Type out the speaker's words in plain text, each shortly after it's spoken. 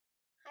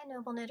Hi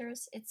Noble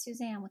Knitters, it's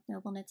Suzanne with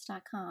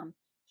NobleKnits.com,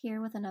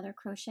 here with another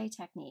crochet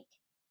technique.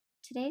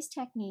 Today's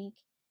technique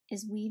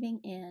is weaving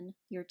in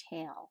your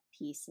tail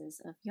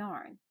pieces of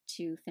yarn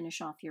to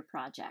finish off your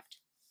project.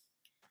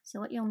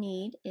 So what you'll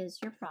need is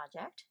your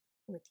project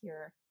with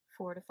your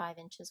 4 to 5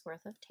 inches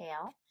worth of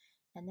tail,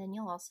 and then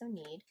you'll also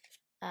need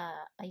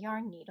a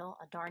yarn needle,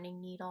 a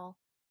darning needle.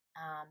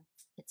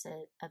 It's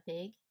a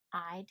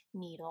big-eyed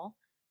needle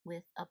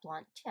with a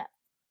blunt tip.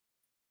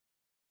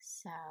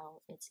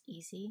 So it's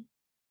easy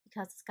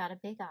because it's got a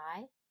big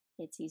eye.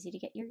 It's easy to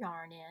get your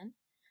yarn in,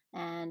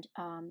 and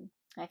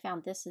I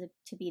found this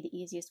to be the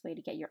easiest way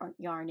to get your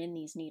yarn in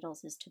these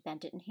needles is to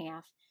bend it in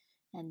half,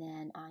 and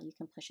then you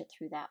can push it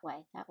through that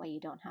way. That way you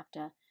don't have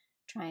to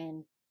try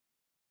and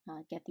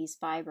get these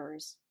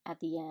fibers at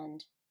the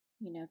end.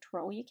 You know,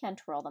 twirl. You can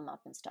twirl them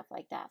up and stuff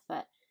like that,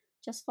 but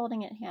just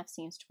folding it in half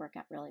seems to work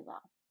out really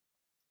well.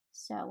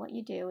 So what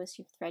you do is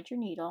you thread your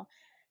needle.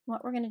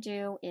 What we're going to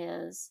do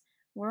is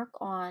work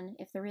on,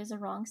 if there is a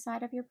wrong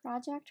side of your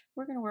project,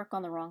 we're going to work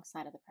on the wrong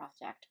side of the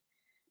project.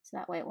 So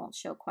that way it won't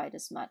show quite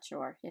as much,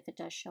 or if it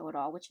does show at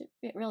all, which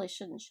it really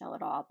shouldn't show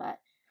at all, but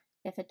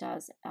if it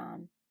does,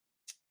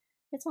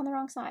 it's on the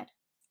wrong side.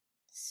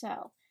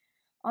 So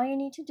all you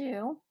need to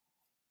do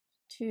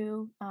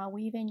to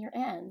weave in your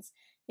ends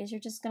is you're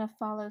just going to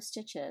follow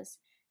stitches,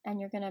 and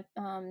you're going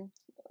to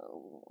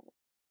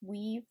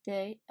weave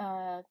the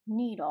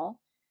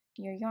needle,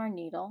 your yarn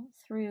needle,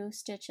 through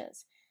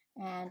stitches.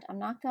 And I'm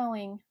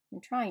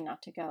trying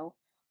not to go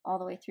all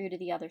the way through to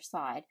the other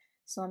side.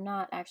 So I'm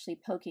not actually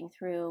poking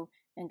through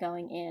and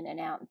going in and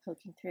out and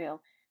poking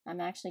through.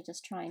 I'm actually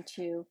just trying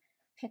to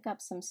pick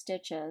up some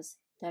stitches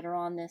that are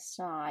on this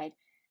side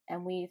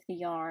and weave the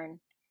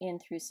yarn in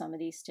through some of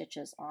these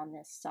stitches on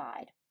this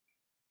side.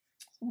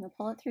 So I'm going to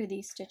pull it through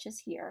these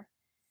stitches here.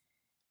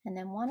 And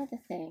then one of the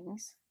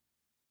things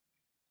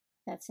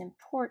that's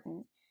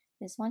important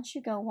is once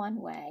you go one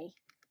way,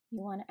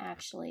 you want to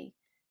actually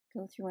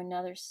go through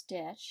another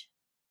stitch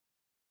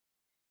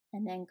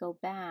and then go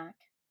back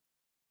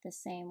the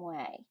same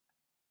way,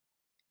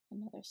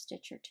 another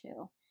stitch or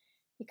two,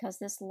 because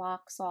this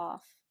locks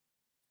off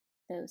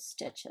those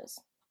stitches.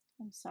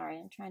 I'm sorry,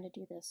 I'm trying to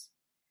do this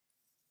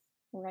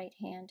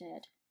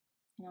right-handed,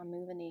 and I'm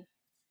moving the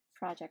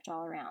project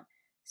all around.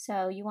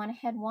 So you want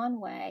to head one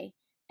way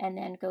and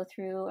then go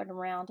through and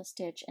around a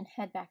stitch and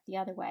head back the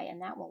other way, and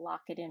that will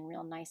lock it in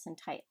real nice and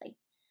tightly.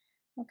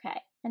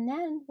 Okay, and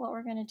then what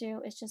we're going to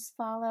do is just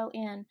follow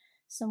in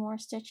some more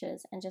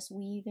stitches and just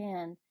weave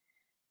in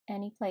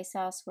any place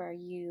else where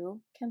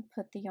you can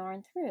put the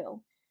yarn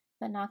through,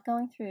 but not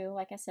going through,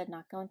 like I said,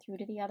 not going through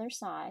to the other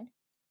side.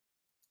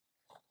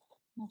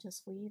 I'll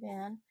just weave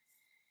in,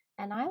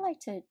 and I like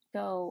to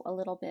go a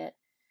little bit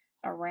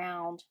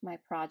around my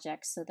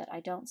project so that I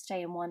don't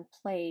stay in one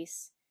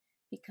place,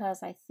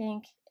 because I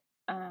think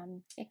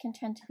it can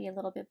tend to be a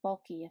little bit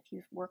bulky. If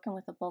you're working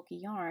with a bulky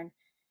yarn,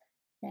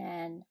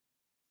 then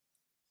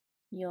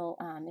you'll,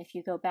 if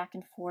you go back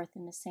and forth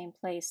in the same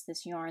place,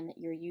 this yarn that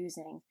you're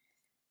using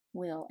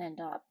will end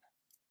up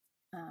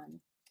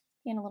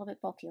being a little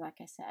bit bulky, like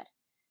I said.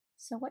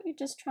 So what you're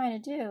just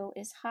trying to do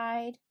is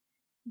hide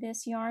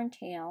this yarn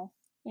tail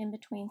in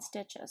between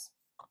stitches.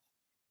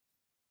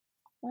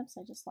 Whoops,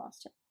 I just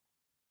lost it.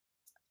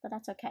 But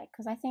that's okay,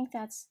 because I think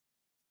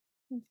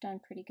we've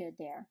done pretty good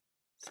there.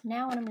 So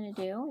now what I'm going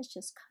to do is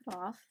just cut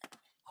off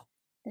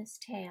this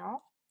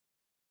tail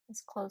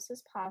as close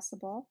as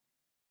possible.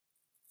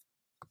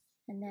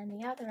 And then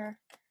the other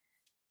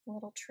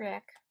little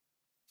trick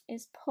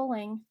is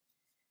pulling.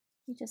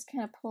 You just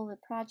kind of pull the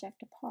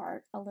project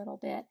apart a little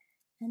bit,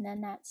 and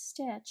then that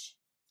stitch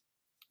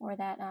or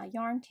that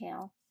yarn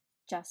tail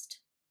just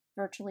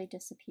virtually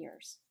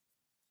disappears.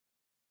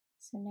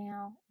 So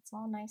now it's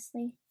all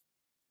nicely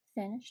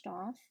finished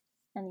off,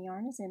 and the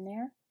yarn is in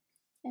there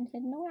and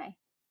hidden away.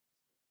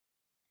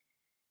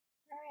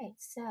 Alright,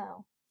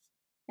 so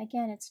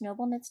again, it's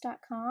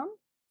NobleKnits.com,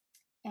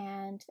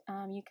 and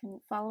you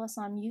can follow us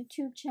on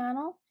YouTube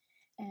channel,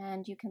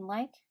 and you can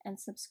like and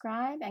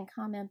subscribe and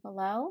comment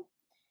below,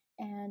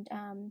 and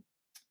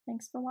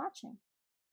thanks for watching.